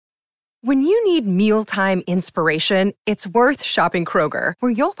When you need mealtime inspiration, it's worth shopping Kroger,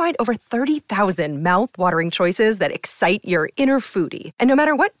 where you'll find over 30,000 mouth-watering choices that excite your inner foodie. And no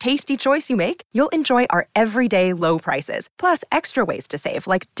matter what tasty choice you make, you'll enjoy our everyday low prices, plus extra ways to save,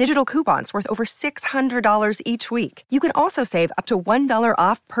 like digital coupons worth over $600 each week. You can also save up to $1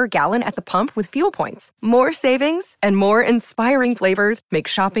 off per gallon at the pump with fuel points. More savings and more inspiring flavors make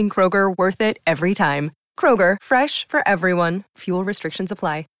shopping Kroger worth it every time. Kroger, fresh for everyone. Fuel restrictions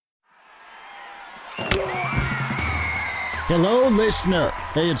apply. Hello, listener.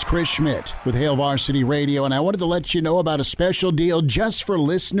 Hey, it's Chris Schmidt with Hail Varsity Radio, and I wanted to let you know about a special deal just for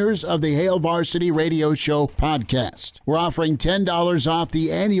listeners of the Hail Varsity Radio Show podcast. We're offering $10 off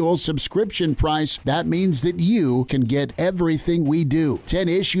the annual subscription price. That means that you can get everything we do. 10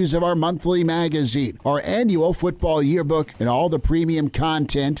 issues of our monthly magazine, our annual football yearbook, and all the premium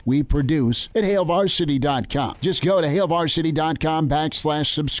content we produce at HailVarsity.com. Just go to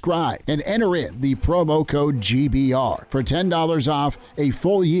HailVarsity.com/subscribe and enter in the promo code GBR for $10 off a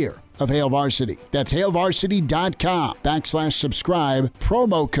full year of Hail Varsity. That's HailVarsity.com/subscribe,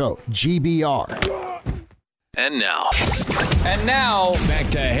 promo code GBR. And now, back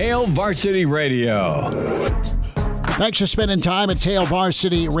to Hail Varsity Radio. Thanks for spending time. It's Hail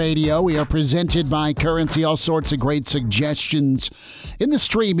Varsity Radio. We are presented by Currency. All sorts of great suggestions in the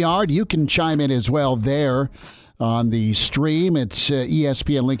StreamYard. You can chime in as well there. On the stream, it's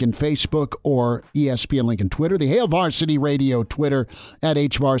ESPN Lincoln Facebook or ESPN Lincoln Twitter. The Hail Varsity Radio Twitter at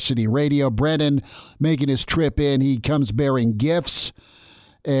HVarsity Radio. Brennan making his trip in. He comes bearing gifts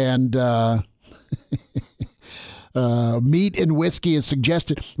and meat and whiskey is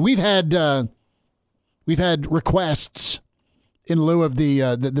suggested. We've had requests in lieu of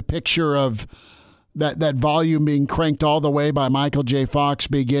the picture of that volume being cranked all the way by Michael J. Fox,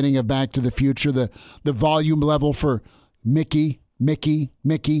 beginning of Back to the Future, the volume level for Mickey. It's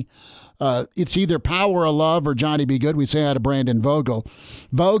either Power of Love or Johnny Be Good. We say hi to Brandon Vogel.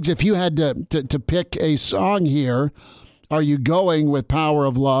 Vogues, if you had to pick a song here, are you going with Power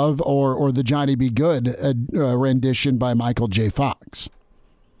of Love or the Johnny Be Good rendition by Michael J. Fox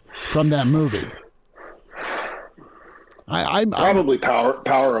from that movie? I'm probably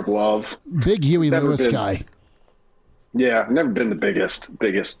Power of Love. Big Huey Lewis guy. Yeah, I've never been the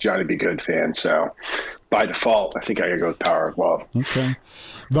biggest Johnny B. Good fan, so by default, I think I gotta go with Power of Love. Okay.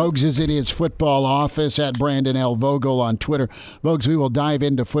 Vogues is in his football office at Brandon L. Vogel on Twitter. Vogues, we will dive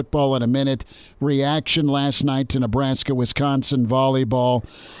into football in a minute. Reaction last night to Nebraska-Wisconsin volleyball.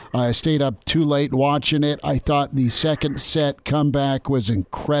 I stayed up too late watching it. I thought the second set comeback was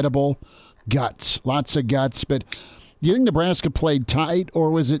incredible. Lots of guts, but do you think Nebraska played tight, or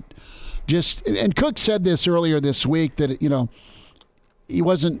was it just – and Cook said this earlier this week that, he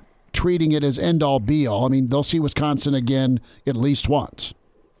wasn't treating it as end-all, be-all. I mean, they'll see Wisconsin again at least once.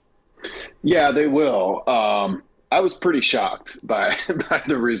 Yeah, they will. I was pretty shocked by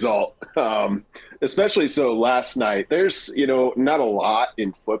the result, especially so last night. There's, not a lot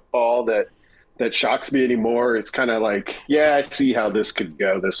in football that shocks me anymore. It's kind of like, yeah, I see how this could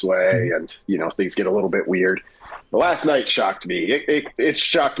go this way, and, things get a little bit weird. Last night shocked me. It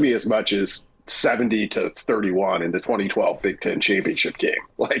shocked me as much as 70-31 in the 2012 Big Ten championship game.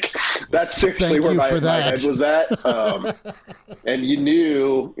 Like, that's seriously where my head was at. And you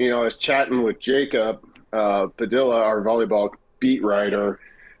knew, I was chatting with Jacob Padilla, our volleyball beat writer,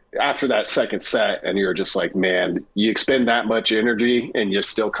 after that second set, and you're just like, man, you expend that much energy and you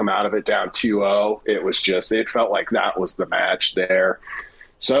still come out of it down 2-0. It felt like that was the match there.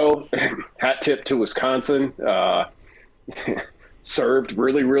 So, hat tip to Wisconsin. Served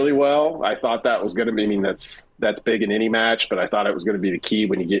really, really well. I thought that was going to be, that's big in any match, but I thought it was going to be the key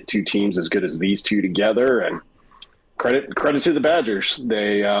when you get two teams as good as these two together. And credit to the Badgers.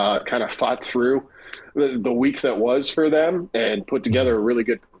 They kind of fought through the week that was for them and put together a really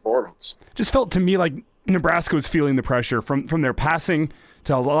good performance. Just felt to me like Nebraska was feeling the pressure from their passing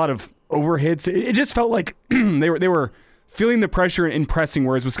to a lot of overhits. It just felt like they were feeling the pressure and pressing,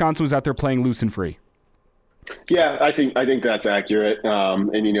 whereas Wisconsin was out there playing loose and free. Yeah, I think that's accurate.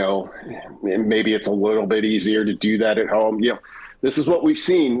 And maybe it's a little bit easier to do that at home. This is what we've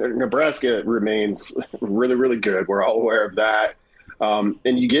seen. Nebraska remains really, really good. We're all aware of that.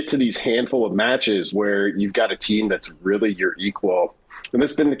 And you get to these handful of matches where you've got a team that's really your equal. And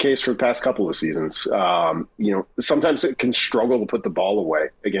this has been the case for the past couple of seasons. Sometimes it can struggle to put the ball away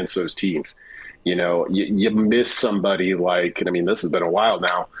against those teams. You miss somebody like, and this has been a while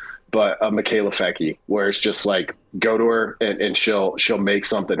now, but Michaela Fecke, where it's just like, go to her and she'll make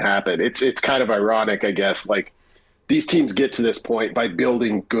something happen. It's kind of ironic, I guess. Like, these teams get to this point by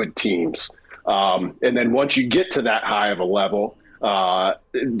building good teams. And then once you get to that high of a level,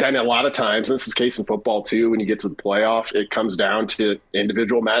 Then a lot of times, this is the case in football too, when you get to the playoff, it comes down to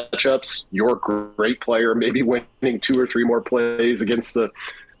individual matchups. Your great player maybe winning 2 or 3 more plays against the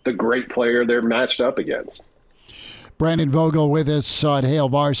great player they're matched up against. Brandon Vogel with us at Hail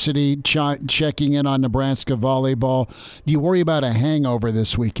Varsity, checking in on Nebraska volleyball. Do you worry about a hangover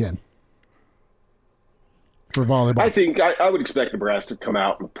this weekend for volleyball? I think I would expect Nebraska to come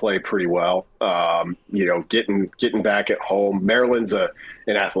out and play pretty well. Getting back at home. Maryland's an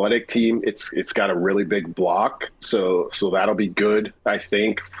athletic team. It's got a really big block, so that'll be good, I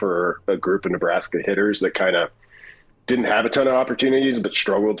think, for a group of Nebraska hitters that kind of didn't have a ton of opportunities but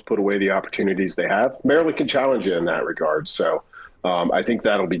struggled to put away the opportunities they have. Maryland can challenge you in that regard, so I think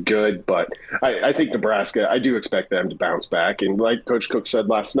that'll be good. But I think Nebraska, I do expect them to bounce back. And like Coach Cook said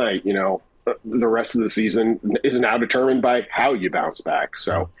last night, the rest of the season is now determined by how you bounce back.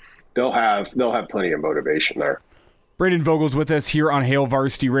 So they'll have plenty of motivation there. Brandon Vogel's with us here on Hail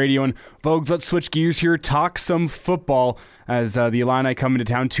Varsity Radio. And Vogues, let's switch gears here, talk some football as the Illini come into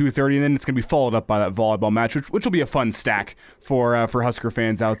town 2:30, and then it's going to be followed up by that volleyball match, which will be a fun stack for Husker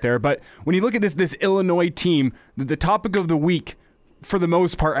fans out there. But when you look at this Illinois team, the topic of the week, for the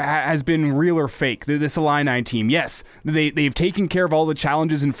most part, has been real or fake. This Illini team, yes, they've taken care of all the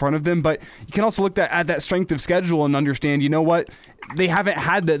challenges in front of them, but you can also look at that strength of schedule and understand, you know what, they haven't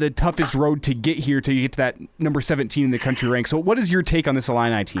had the toughest road to get here, to get to that number 17 in the country rank. So what is your take on this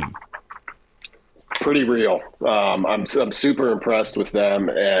Illini team? Pretty real. I'm super impressed with them,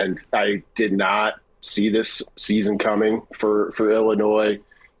 and I did not see this season coming for Illinois.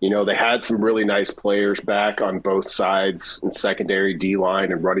 They had some really nice players back on both sides, in secondary,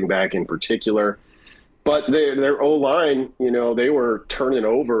 D-line, and running back in particular. But their O-line, they were turning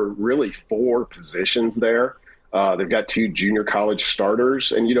over really 4 positions there. They've got 2 junior college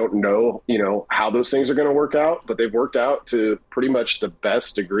starters, and you don't know, how those things are going to work out, but they've worked out to pretty much the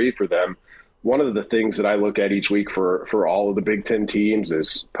best degree for them. One of the things that I look at each week for all of the Big Ten teams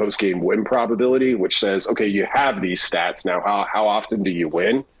is post-game win probability, which says, okay, you have these stats now. How often do you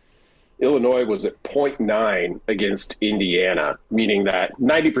win? Illinois was at 0.9 against Indiana, meaning that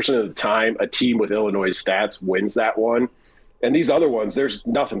 90% of the time a team with Illinois stats wins that one. And these other ones, there's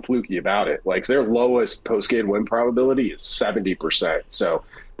nothing fluky about it. Like, their lowest post-game win probability is 70%. So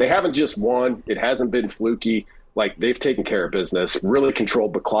they haven't just won. It hasn't been fluky. Like, they've taken care of business, really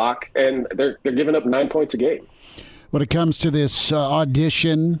controlled the clock, and they're giving up 9 points a game. When it comes to this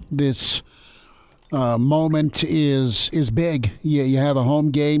audition, this moment is big. You have a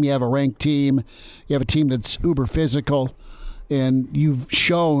home game, you have a ranked team, you have a team that's uber physical, and you've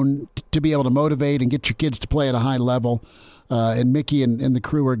shown to be able to motivate and get your kids to play at a high level. And Mickey and the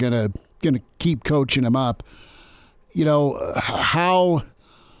crew are gonna keep coaching them up.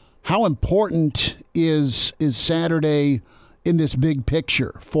 How important is Saturday in this big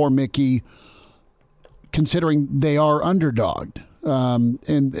picture for Mickey, considering they are underdogged?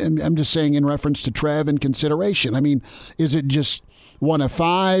 And I'm just saying in reference to Trev and consideration. I mean, is it just 1 of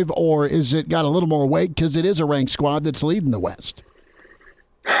 5, or is it got a little more weight because it is a ranked squad that's leading the West?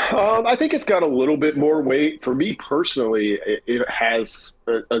 I think it's got a little bit more weight. For me personally, it has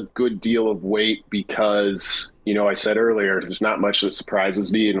a good deal of weight because, I said earlier, there's not much that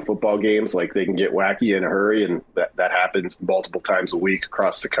surprises me in football games. Like, they can get wacky in a hurry, and that happens multiple times a week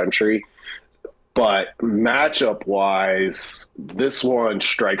across the country. But matchup-wise, this one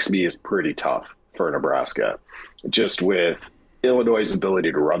strikes me as pretty tough for Nebraska, just with Illinois'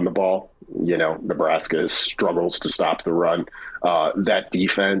 ability to run the ball. Nebraska struggles to stop the run. That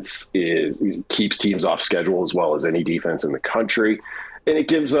defense keeps teams off schedule as well as any defense in the country. And it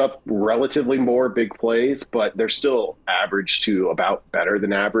gives up relatively more big plays, but they're still average to about better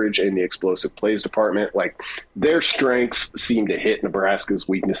than average in the explosive plays department. Like, their strengths seem to hit Nebraska's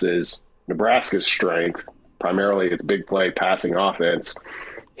weaknesses. Nebraska's strength, primarily its big play passing offense,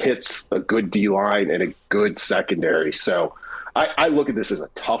 hits a good D-line and a good secondary. So I look at this as a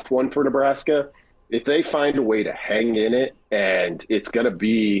tough one for Nebraska. If they find a way to hang in it, and it's going to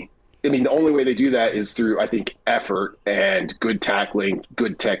be – the only way they do that is through, I think, effort and good tackling,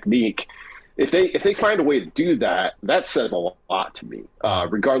 good technique. If they find a way to do that, that says a lot to me,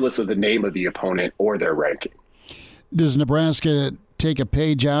 regardless of the name of the opponent or their ranking. Does Nebraska take a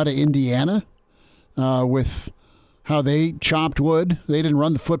page out of Indiana with how they chopped wood? They didn't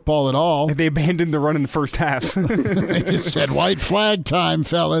run the football at all. They abandoned the run in the first half. They just said, white flag time,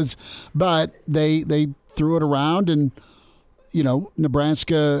 fellas. But they threw it around, and,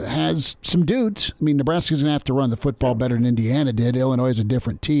 Nebraska has some dudes. Nebraska's going to have to run the football better than Indiana did. Illinois is a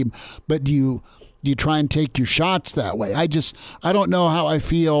different team. But do you try and take your shots that way? I don't know how I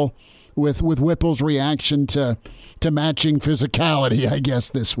feel with Whipple's reaction to matching physicality, I guess,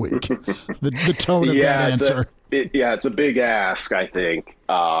 this week. The tone of that answer. It's a big ask, I think,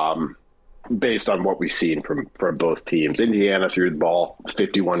 based on what we've seen from both teams. Indiana threw the ball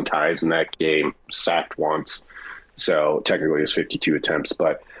 51 times in that game, sacked once. So technically it was 52 attempts.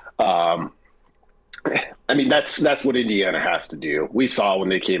 But, I mean, that's what Indiana has to do. We saw when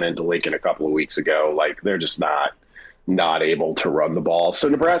they came into Lincoln a couple of weeks ago, like they're just not able to run the ball. So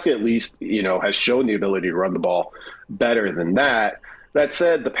Nebraska at least, has shown the ability to run the ball better than that. That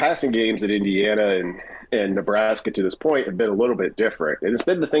said, the passing games at Indiana and Nebraska to this point have been a little bit different. And it's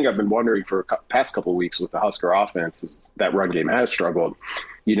been the thing I've been wondering for the past couple of weeks with the Husker offense is that run game has struggled.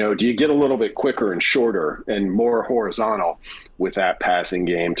 Do you get a little bit quicker and shorter and more horizontal with that passing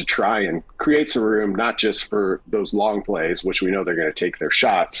game to try and create some room, not just for those long plays, which we know they're going to take their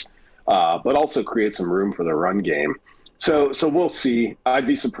shots, but also create some room for the run game. So we'll see. I'd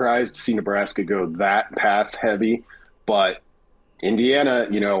be surprised to see Nebraska go that pass heavy, but Indiana,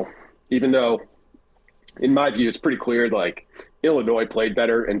 even though in my view, it's pretty clear like Illinois played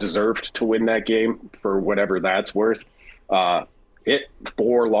better and deserved to win that game for whatever that's worth. Hit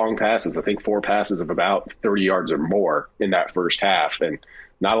 4 long passes, I think 4 passes of about 30 yards or more in that first half. And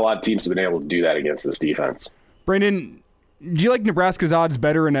not a lot of teams have been able to do that against this defense. Brandon, do you like Nebraska's odds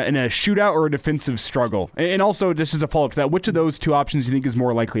better in a shootout or a defensive struggle? And also, just as a follow-up to that, which of those two options do you think is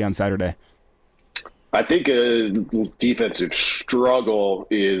more likely on Saturday? I think a defensive struggle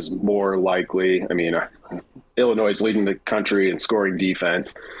is more likely. I mean, Illinois is leading the country in scoring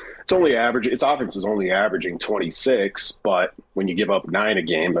defense. Its offense is only averaging 26, but when you give up 9 a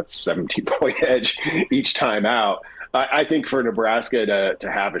game, that's 17-point edge each time out. I think for Nebraska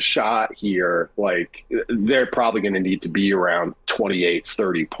to have a shot here, like they're probably going to need to be around 28,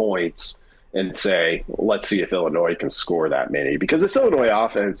 30 points and say, let's see if Illinois can score that many. Because this Illinois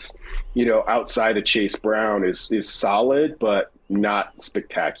offense, outside of Chase Brown is solid, but not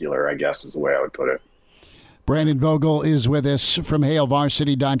spectacular, I guess is the way I would put it. Brandon Vogel is with us from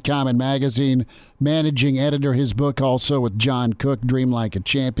HailVarsity.com and magazine, managing editor. His book also with John Cook, Dream Like a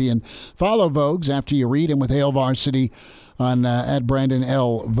Champion. Follow Vogues after you read him with Hail Varsity on at Brandon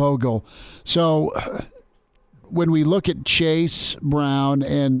L. Vogel. So when we look at Chase Brown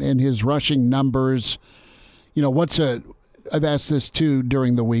and his rushing numbers, I've asked this too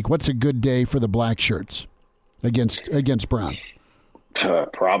during the week, what's a good day for the Black Shirts against Brown?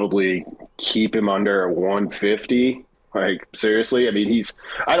 Probably keep him under 150. Like, seriously, I mean,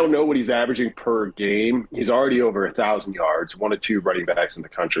 I don't know what he's averaging per game. He's already over 1,000 yards, 1 of 2 running backs in the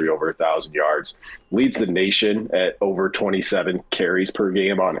country over 1,000 yards, leads the nation at over 27 carries per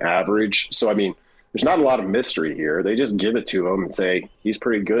game on average. So, I mean, there's not a lot of mystery here. They just give it to him and say, he's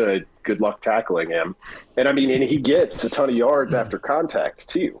pretty good. Good luck tackling him. And I mean, and he gets a ton of yards after contact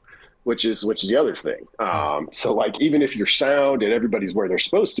too, which is the other thing. So like, even if you're sound and everybody's where they're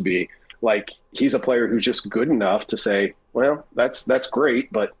supposed to be, like, he's a player who's just good enough to say, well, that's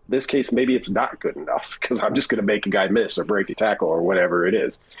great, but this case, maybe it's not good enough because I'm just going to make a guy miss or break a tackle or whatever it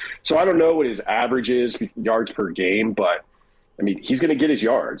is. So I don't know what his average is, yards per game, but I mean, he's going to get his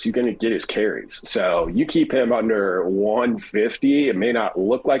yards. He's going to get his carries. So you keep him under 150. It may not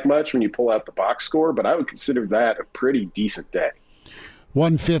look like much when you pull out the box score, but I would consider that a pretty decent day.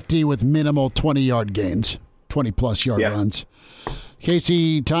 150 with minimal 20-yard gains, 20-plus yard runs.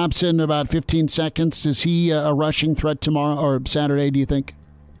 Casey Thompson, about 15 seconds. Is he a rushing threat tomorrow or Saturday, do you think?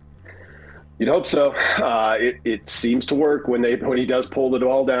 You'd hope so. It seems to work when he does pull the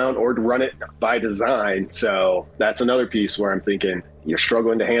ball down or to run it by design. So that's another piece where I'm thinking you're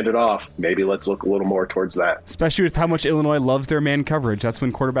struggling to hand it off. Maybe let's look a little more towards that. Especially with how much Illinois loves their man coverage. That's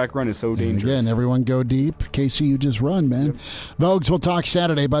when quarterback run is so dangerous. Again, everyone go deep. Casey, you just run, man. Yep. Vogues, we'll talk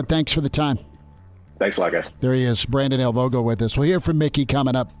Saturday, bud. Thanks for the time. Thanks a lot, guys. There he is, Brandon L. Vogel with us. We'll hear from Mickey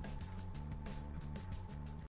coming up.